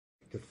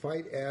To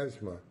fight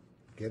asthma,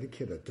 get a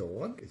kid a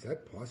dog? Is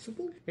that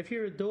possible? If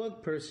you're a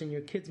dog person,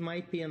 your kids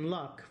might be in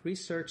luck.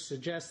 Research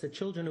suggests that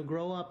children who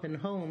grow up in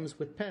homes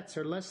with pets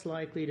are less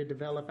likely to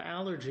develop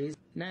allergies.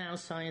 Now,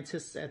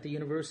 scientists at the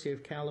University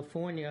of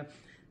California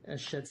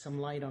shed some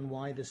light on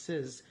why this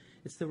is.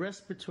 It's the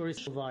respiratory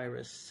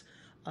virus.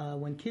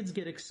 When kids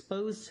get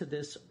exposed to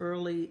this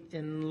early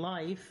in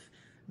life,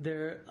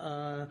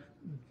 they're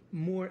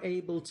more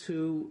able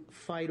to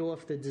fight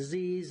off the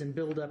disease and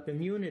build up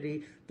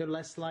immunity. They're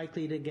less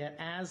likely to get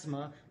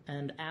asthma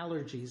and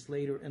allergies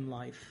later in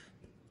life.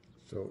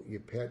 So your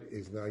pet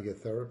is now your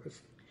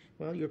therapist?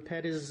 Well, your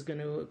pet is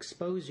going to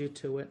expose you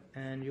to it,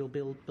 and you'll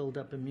build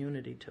up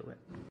immunity to it.